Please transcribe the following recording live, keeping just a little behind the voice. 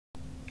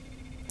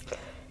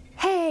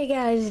Hey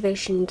guys,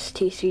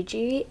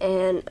 EvasionsTCG,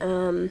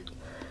 and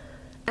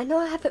I know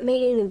I haven't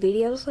made any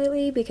videos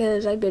lately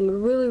because I've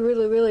been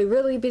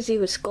really busy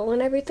with school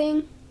and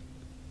everything.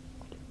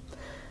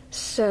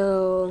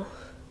 So,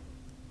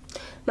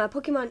 my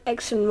Pokemon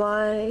X and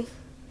Y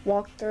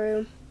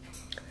walkthrough,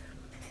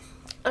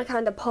 I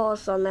kind of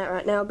paused on that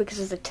right now because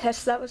of the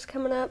test that was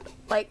coming up.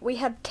 Like, we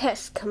have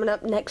tests coming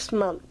up next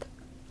month,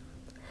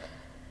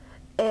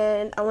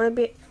 and I want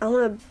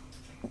to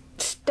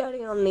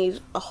study on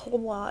these a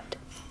whole lot.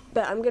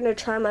 But I'm going to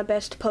try my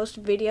best to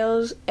post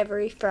videos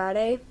every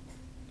Friday.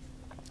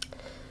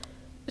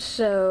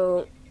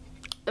 So,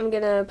 I'm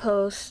going to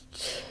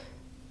post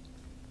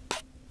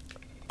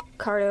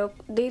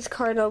these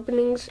card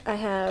openings I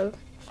have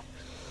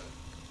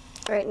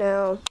right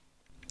now.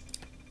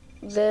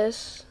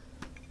 This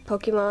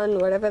Pokemon,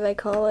 whatever they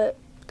call it,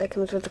 that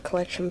comes with a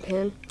collection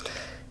pin.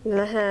 And then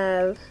I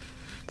have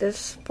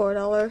this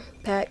 $4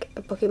 pack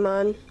of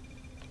Pokemon.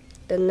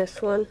 Then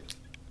this one.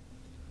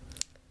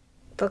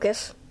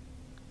 Focus.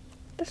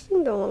 This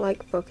thing don't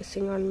like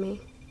focusing on me.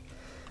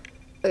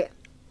 Okay,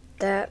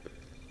 that.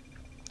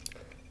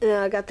 And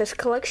then I got this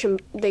collection,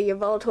 the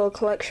volatile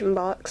collection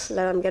box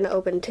that I'm gonna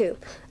open too.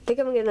 I think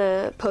I'm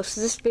gonna post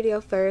this video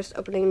first,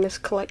 opening this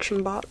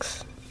collection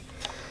box.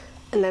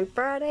 And then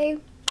Friday,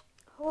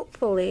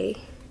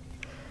 hopefully,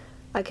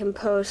 I can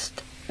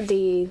post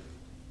the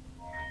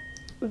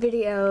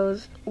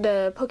videos,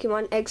 the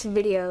Pokemon X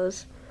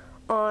videos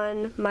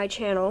on my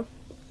channel.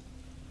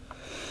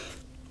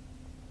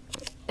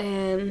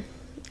 And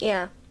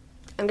yeah,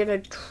 I'm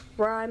gonna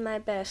try my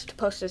best to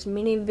post as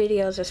many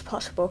videos as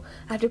possible.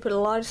 I have to put a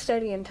lot of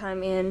studying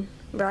time in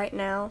right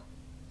now.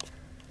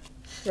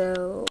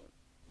 So,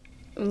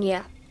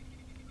 yeah.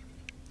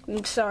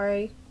 I'm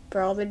sorry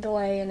for all the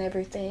delay and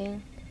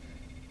everything.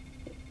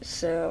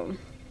 So,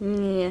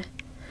 yeah.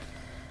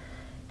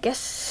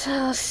 Guess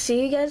I'll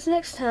see you guys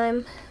next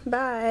time.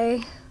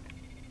 Bye.